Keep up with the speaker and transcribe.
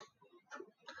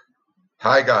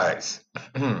Hi, guys.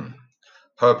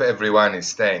 Hope everyone is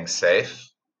staying safe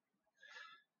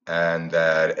and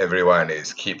that everyone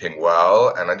is keeping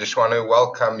well. And I just want to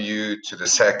welcome you to the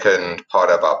second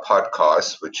part of our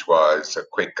podcast, which was a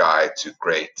quick guide to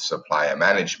great supplier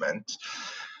management.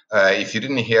 If you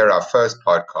didn't hear our first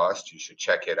podcast, you should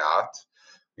check it out.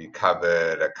 We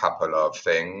covered a couple of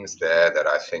things there that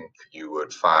I think you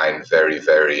would find very,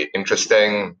 very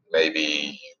interesting.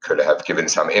 Maybe you could have given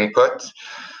some input.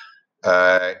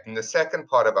 In the second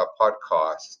part of our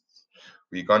podcast,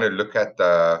 we're going to look at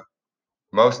the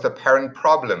most apparent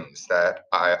problems that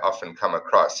I often come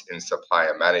across in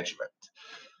supplier management.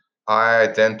 I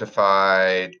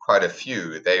identified quite a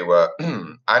few. They were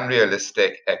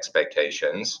unrealistic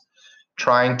expectations,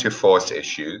 trying to force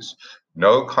issues,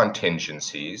 no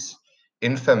contingencies,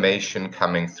 information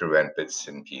coming through in bits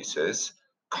and pieces,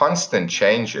 constant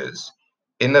changes,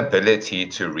 inability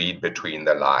to read between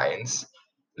the lines,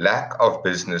 lack of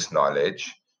business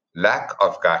knowledge, lack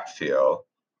of gut feel,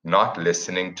 not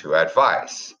listening to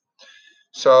advice.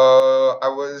 So I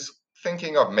was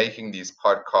thinking of making these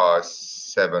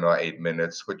podcasts 7 or 8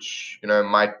 minutes, which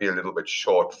might be a little bit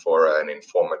short for an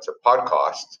informative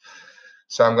podcast.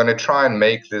 So I'm going to try and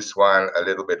make this one a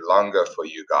little bit longer for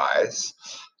you guys.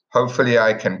 Hopefully,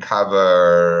 I can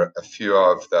cover a few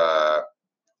of the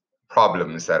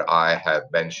problems that I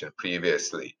have mentioned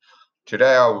previously.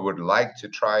 Today, I would like to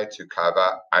try to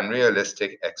cover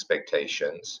unrealistic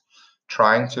expectations,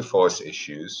 trying to force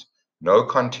issues, no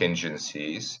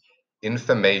contingencies,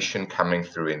 information coming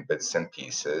through in bits and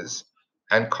pieces,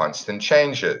 and constant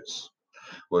changes.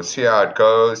 We'll see how it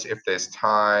goes. If there's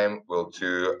time, we'll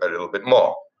do a little bit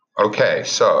more. Okay,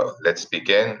 so let's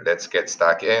begin. Let's get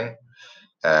stuck in.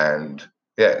 And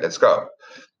yeah, let's go.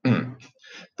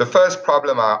 The first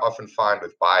problem I often find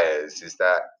with buyers is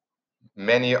that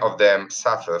many of them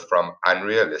suffer from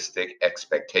unrealistic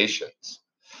expectations.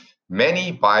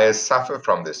 Many buyers suffer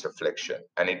from this affliction,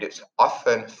 and it is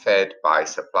often fed by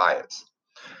suppliers.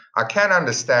 I can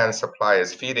understand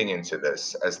suppliers feeding into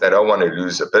this as they don't want to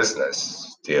lose a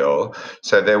business deal,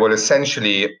 so they will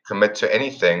essentially commit to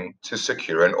anything to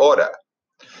secure an order.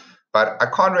 But I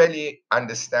can't really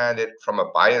understand it from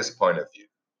a buyer's point of view.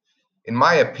 In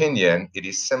my opinion, it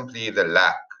is simply the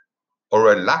lack or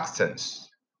reluctance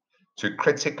to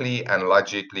critically and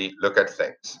logically look at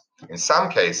things. In some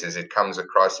cases, it comes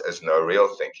across as no real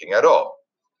thinking at all.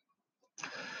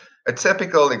 A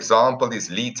typical example is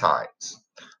lead times.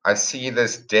 I see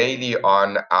this daily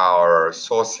on our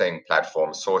sourcing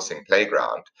platform, Sourcing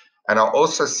Playground, and I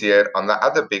also see it on the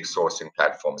other big sourcing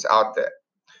platforms out there.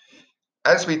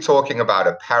 As we're talking about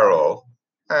apparel,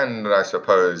 and I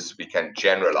suppose we can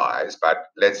generalize, but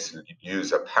let's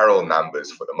use apparel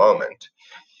numbers for the moment.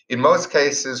 In most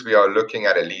cases, we are looking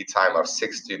at a lead time of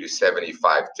 60 to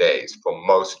 75 days for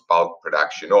most bulk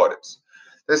production orders.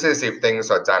 This is if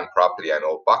things are done properly and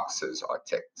all boxes are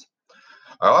ticked.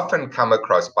 I often come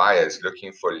across buyers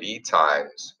looking for lead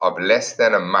times of less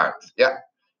than a month. Yeah,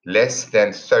 less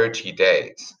than 30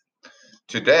 days.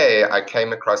 Today, I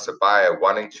came across a buyer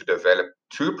wanting to develop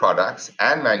two products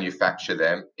and manufacture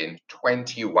them in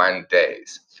 21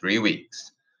 days, 3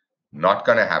 weeks. Not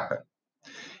going to happen.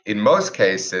 In most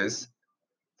cases,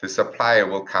 the supplier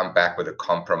will come back with a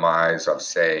compromise of,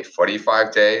 say,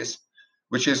 45 days,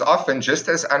 which is often just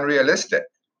as unrealistic.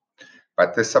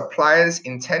 But the supplier's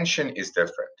intention is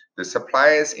different. The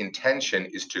supplier's intention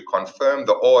is to confirm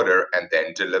the order and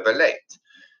then deliver late,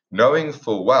 knowing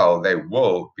full well they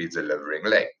will be delivering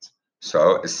late.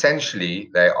 So essentially,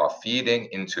 they are feeding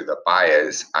into the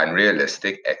buyer's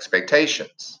unrealistic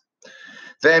expectations.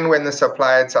 Then, when the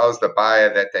supplier tells the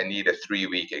buyer that they need a 3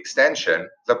 week extension,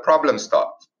 the problem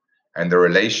starts and the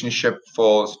relationship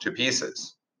falls to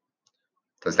pieces.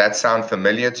 Does that sound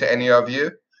familiar to any of you?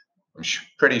 I'm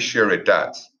pretty sure it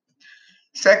does.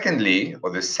 Secondly, or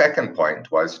the second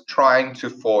point was trying to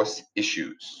force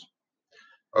issues.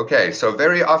 Okay, so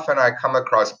very often I come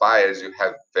across buyers who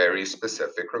have very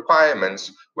specific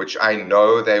requirements, which I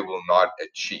know they will not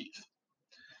achieve.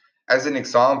 As an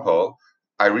example,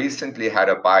 I recently had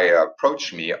a buyer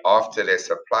approach me after their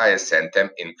supplier sent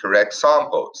them incorrect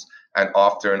samples. And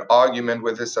after an argument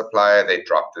with the supplier, they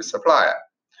dropped the supplier.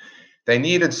 They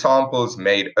needed samples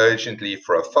made urgently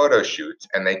for a photo shoot,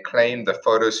 and they claimed the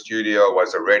photo studio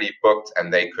was already booked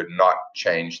and they could not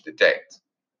change the date.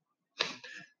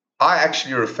 I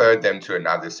actually referred them to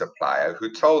another supplier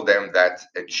who told them that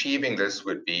achieving this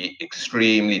would be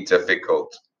extremely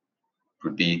difficult.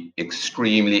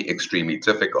 Extremely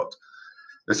difficult.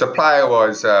 The supplier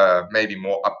was maybe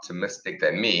more optimistic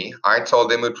than me. I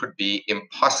told them it would be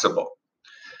impossible.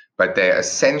 but they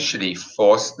essentially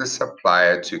forced the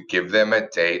supplier to give them a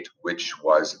date which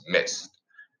was missed.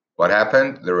 What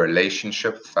happened? The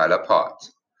relationship fell apart.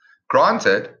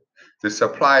 Granted, the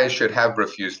supplier should have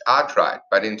refused outright,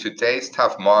 but in today's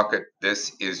tough market,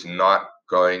 this is not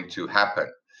going to happen.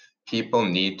 People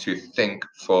need to think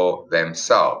for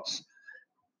themselves.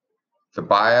 The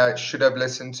buyer should have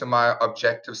listened to my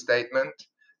objective statement.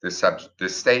 The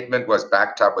statement was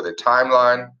backed up with a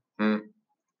timeline.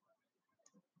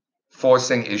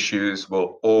 Forcing issues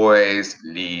will always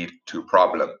lead to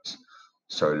problems.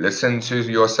 So listen to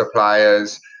your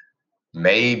suppliers.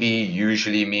 Maybe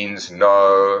usually means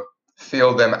no.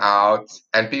 Feel them out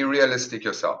and be realistic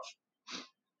yourself.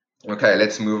 Okay,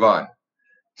 let's move on.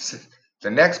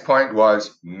 The next point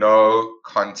was no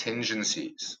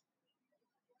contingencies.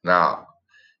 Now,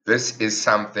 this is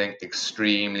something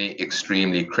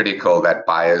extremely critical that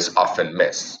buyers often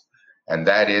miss, and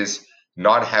that is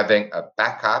not having a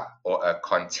backup or a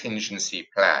contingency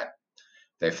plan.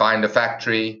 They find a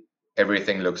factory,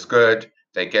 everything looks good,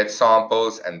 they get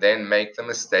samples, and then make the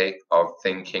mistake of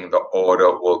thinking the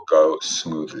order will go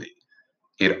smoothly.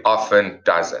 It often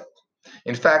doesn't.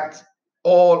 In fact,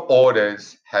 all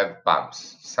orders have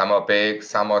bumps. Some are big,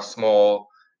 some are small.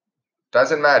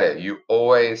 Doesn't matter. You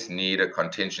always need a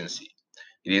contingency.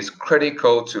 It is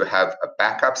critical to have a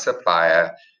backup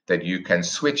supplier that you can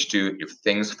switch to if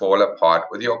things fall apart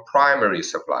with your primary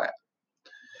supplier.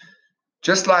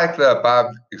 Just like the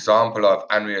above example of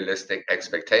unrealistic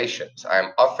expectations, I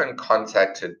am often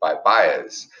contacted by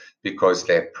buyers because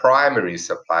their primary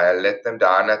supplier let them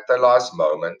down at the last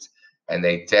moment and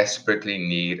they desperately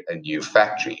need a new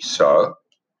factory. So,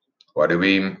 what do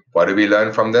we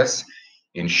learn from this?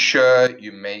 Ensure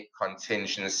you make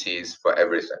contingencies for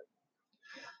everything.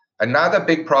 Another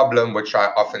big problem which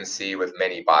I often see with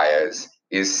many buyers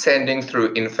is sending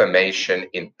through information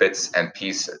in bits and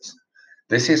pieces.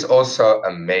 This is also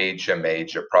a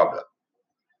major problem.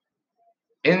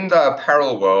 In the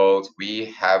apparel world, we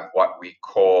have what we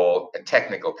call a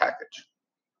technical package.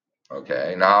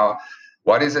 Okay, now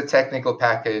what is a technical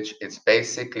package? It's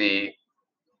basically,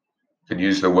 you could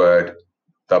use the word,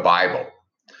 the Bible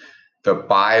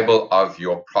of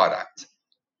your product.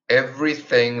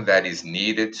 Everything that is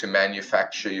needed to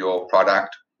manufacture your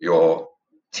product, your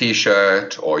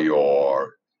t-shirt or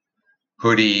your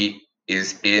hoodie,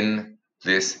 is in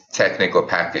this technical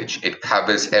package. It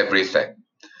covers everything: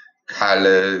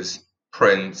 colors,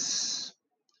 prints,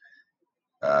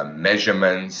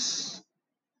 measurements,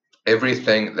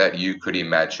 everything that you could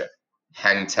imagine.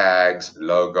 Hand tags,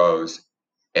 logos,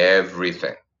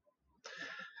 everything.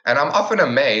 And I'm often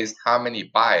amazed how many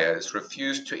buyers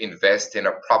refuse to invest in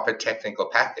a proper technical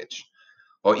package,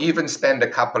 or even spend a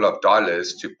couple of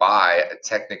dollars to buy a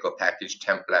technical package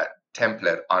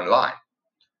template online.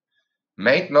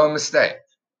 Make no mistake,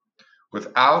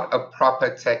 without a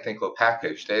proper technical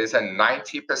package, there is a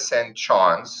 90%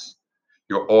 chance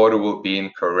your order will be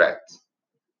incorrect.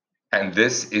 And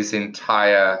this is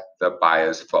entire the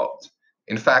buyer's fault.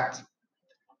 In fact,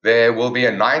 there will be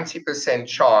a 90%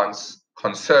 chance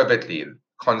conservatively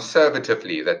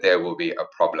that there will be a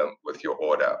problem with your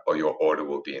order or your order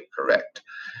will be incorrect.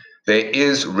 There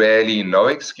is rarely no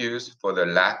excuse for the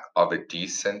lack of a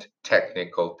decent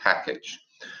technical package.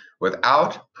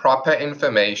 Without proper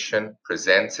information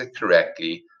presented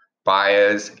correctly,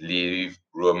 buyers leave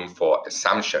room for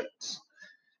assumptions.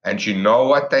 And you know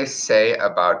what they say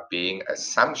about being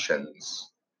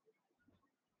assumptions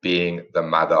being the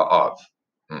mother of.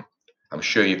 I'm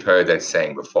sure you've heard that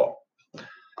saying before.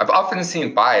 I've often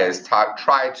seen buyers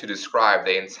try to describe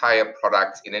their entire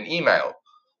product in an email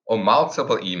or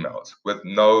multiple emails with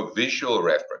no visual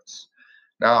reference.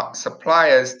 Now,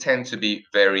 suppliers tend to be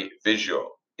very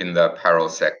visual in the apparel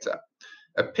sector.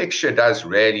 A picture does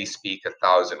rarely speak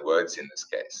 1,000 words in this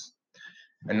case.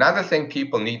 Another thing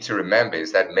people need to remember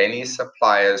is that many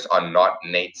suppliers are not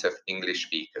native English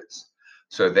speakers.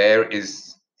 So there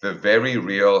is the very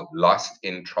real lost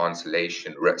in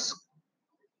translation risk.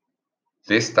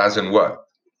 This doesn't work.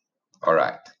 All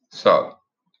right. So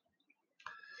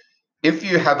if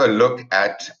you have a look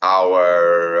at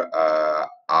our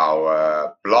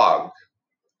blog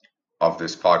of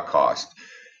this podcast,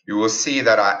 you will see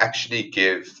that I actually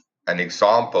give an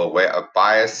example where a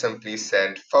buyer simply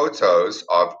sent photos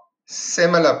of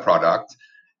similar product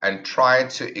and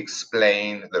tried to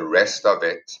explain the rest of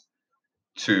it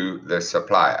to the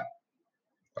supplier.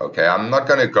 Okay, I'm not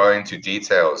going to go into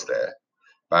details there,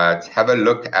 but have a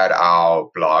look at our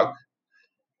blog.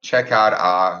 Check out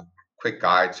our quick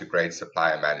guide to great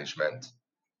supplier management.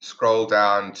 Scroll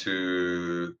down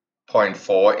to point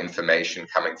 4, information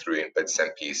coming through in bits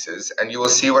and pieces, and you will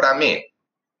see what I mean.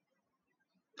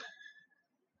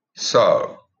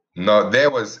 So no, there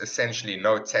was essentially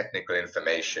no technical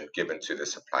information given to the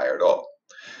supplier at all.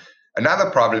 Another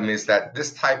problem is that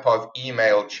this type of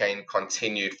email chain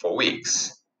continued for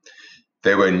weeks.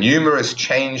 There were numerous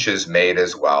changes made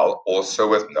as well, also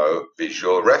with no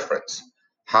visual reference.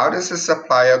 How does a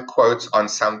supplier quote on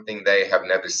something they have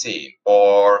never seen?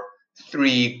 Or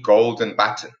 3 golden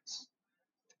buttons,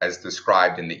 as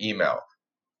described in the email.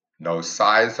 No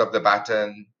size of the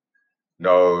button,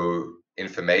 no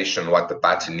information what the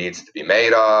button needs to be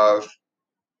made of,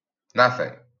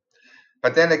 nothing.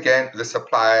 But then again, the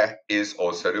supplier is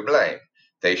also to blame.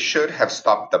 They should have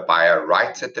stopped the buyer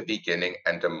right at the beginning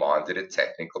and demanded a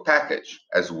technical package,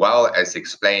 as well as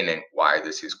explaining why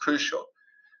this is crucial.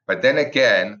 But then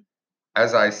again,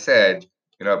 as I said,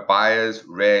 buyers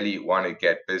rarely want to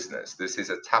get business. This is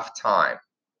a tough time.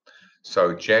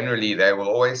 So generally, they will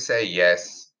always say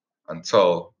yes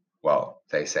until, well,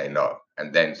 they say no,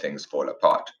 and then things fall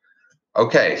apart.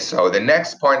 Okay, so the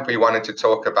next point we wanted to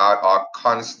talk about are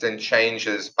constant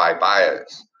changes by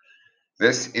buyers.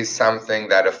 This is something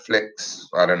that afflicts,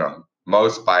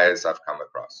 most buyers I've come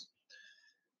across.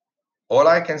 All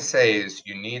I can say is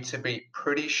you need to be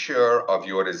pretty sure of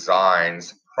your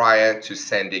designs prior to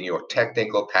sending your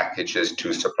technical packages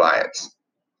to suppliers.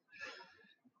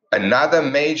 Another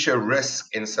major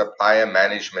risk in supplier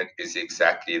management is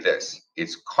exactly this.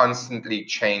 It's constantly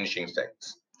changing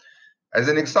things. As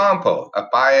an example, a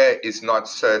buyer is not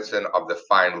certain of the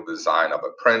final design of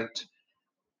a print,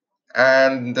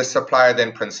 and the supplier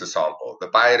then prints a sample. The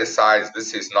buyer decides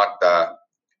this is not the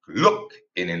look,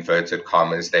 in inverted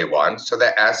commas, they want, so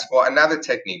they ask for another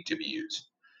technique to be used.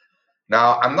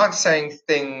 Now, I'm not saying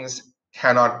things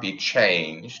cannot be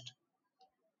changed,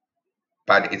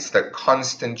 but it's the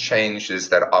constant changes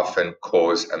that often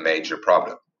cause a major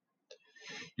problem.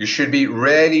 You should be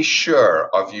really sure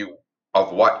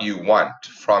of what you want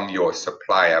from your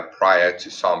supplier prior to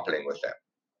sampling with them.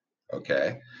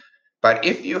 Okay? But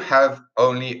if you have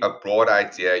only a broad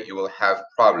idea, you will have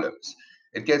problems.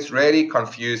 It gets really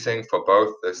confusing for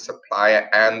both the supplier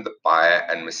and the buyer,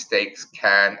 and mistakes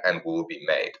can and will be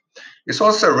made. It's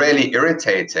also really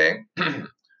irritating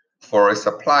for a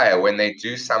supplier when they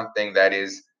do something that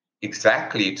is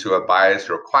exactly to a buyer's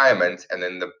requirement and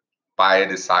then the buyer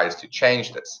decides to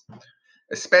change this,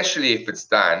 especially if it's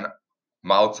done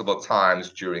multiple times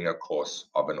during a course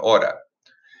of an order.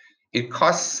 It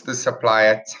costs the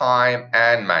supplier time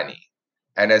and money.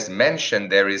 And as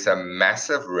mentioned, there is a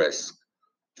massive risk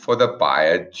for the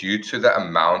buyer due to the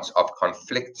amount of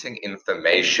conflicting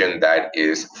information that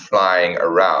is flying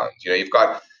around. You've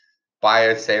got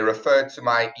buyers say, refer to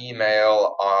my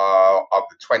email of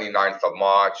the 29th of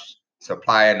March.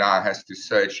 Supplier now has to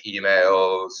search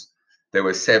emails. There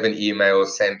were 7 emails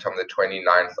sent on the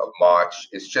 29th of March.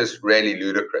 It's just really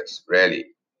ludicrous, really.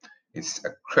 It's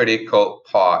a critical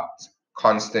part.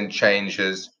 Constant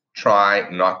changes, try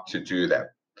not to do them.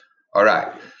 All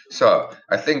right. So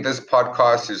I think this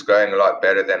podcast is going a lot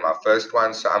better than my first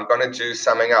one. So I'm going to do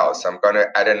something else. I'm going to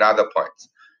add another point.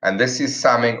 And this is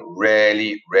something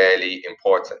really, really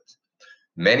important.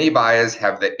 Many buyers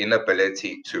have the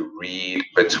inability to read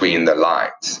between the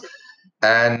lines.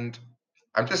 And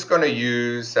I'm just going to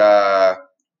use my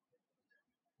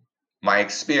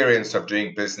experience of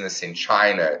doing business in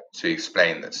China to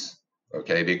explain this,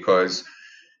 okay? Because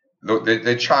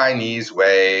the Chinese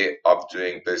way of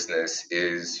doing business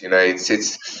is,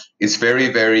 it's very,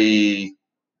 very,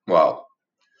 well,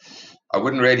 I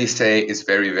wouldn't really say it's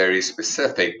very, very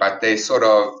specific, but they sort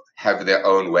of have their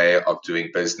own way of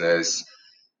doing business.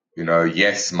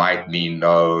 Yes might mean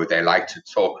no. They like to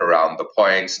talk around the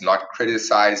points, not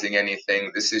criticizing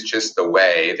anything. This is just the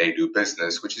way they do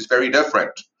business, which is very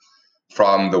different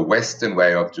from the Western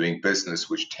way of doing business,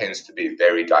 which tends to be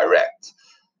very direct.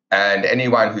 And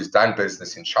anyone who's done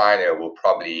business in China will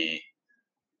probably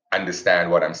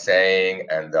understand what I'm saying,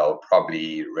 and they'll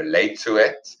probably relate to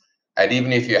it. And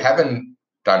even if you haven't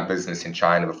done business in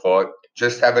China before,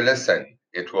 just have a listen.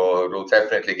 It will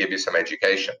definitely give you some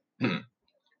education.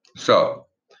 So,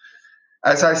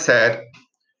 as I said,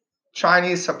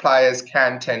 Chinese suppliers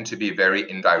can tend to be very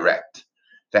indirect.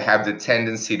 They have the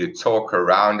tendency to talk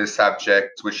around a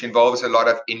subject, which involves a lot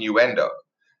of innuendo.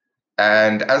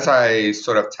 And as I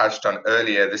sort of touched on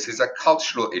earlier, this is a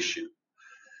cultural issue.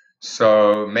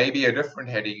 So maybe a different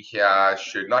heading here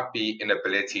should not be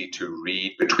inability to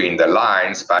read between the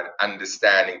lines, but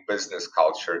understanding business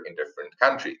culture in different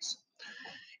countries.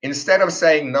 Instead of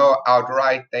saying no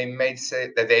outright, they may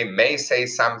say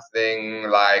something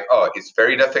like, oh, it's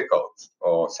very difficult,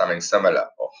 or something similar,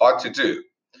 or hard to do.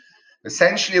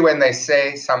 Essentially, when they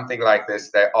say something like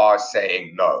this, they are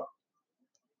saying no.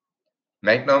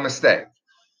 Make no mistake,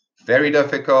 very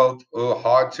difficult or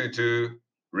hard to do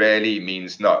rarely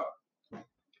means no.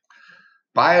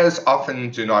 Buyers often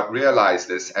do not realize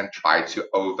this and try to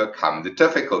overcome the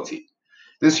difficulty.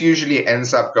 This usually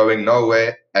ends up going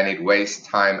nowhere and it wastes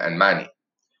time and money.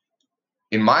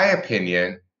 In my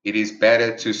opinion, it is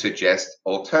better to suggest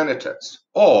alternatives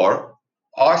or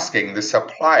asking the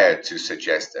supplier to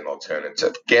suggest an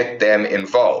alternative. Get them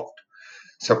involved.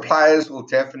 Suppliers will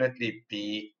definitely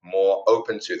be more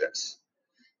open to this.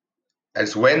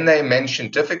 As when they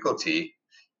mention difficulty,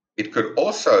 it could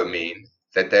also mean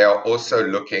that they are also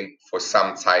looking for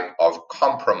some type of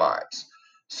compromise.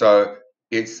 So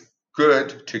it's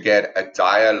good to get a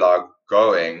dialogue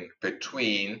going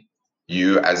between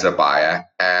you as a buyer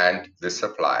and the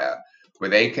supplier, where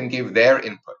they can give their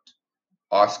input,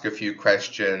 ask a few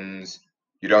questions.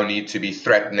 You don't need to be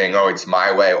threatening, oh, it's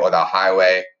my way or the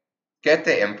highway. Get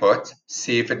the input,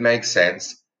 see if it makes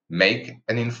sense, make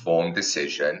an informed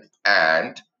decision,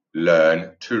 and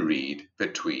learn to read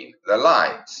between the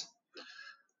lines.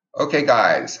 Okay,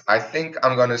 guys, I think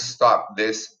I'm going to stop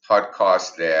this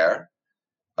podcast there.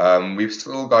 We've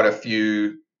still got a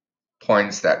few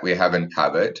points that we haven't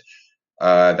covered.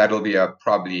 That'll be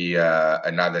probably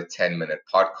another 10-minute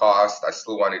podcast. I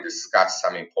still want to discuss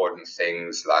some important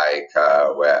things like,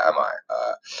 where am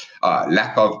I?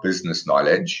 Lack of business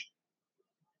knowledge,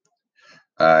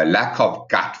 lack of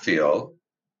gut feel,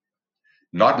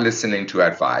 not listening to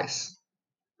advice.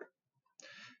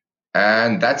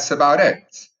 And that's about it.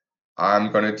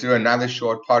 I'm going to do another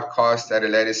short podcast at a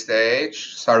later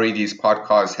stage. Sorry, these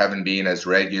podcasts haven't been as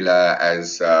regular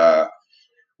as I've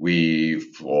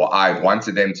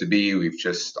wanted them to be. We've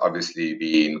just obviously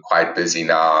been quite busy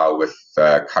now with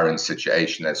the current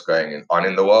situation that's going on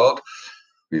in the world.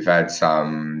 We've had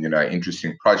some,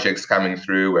 interesting projects coming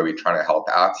through where we're trying to help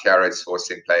out here at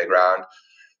Sourcing Playground.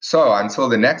 So until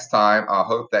the next time, I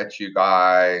hope that you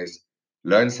guys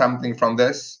learn something from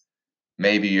this.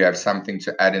 Maybe you have something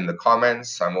to add in the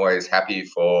comments. I'm always happy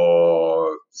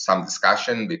for some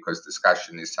discussion because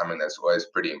discussion is something that's always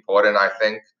pretty important, I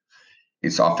think.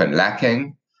 It's often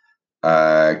lacking.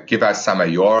 Give us some of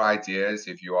your ideas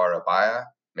if you are a buyer.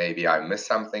 Maybe I missed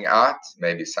something out.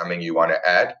 Maybe something you want to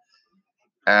add.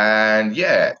 And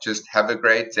yeah, just have a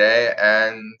great day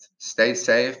and stay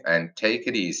safe and take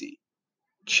it easy.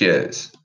 Cheers.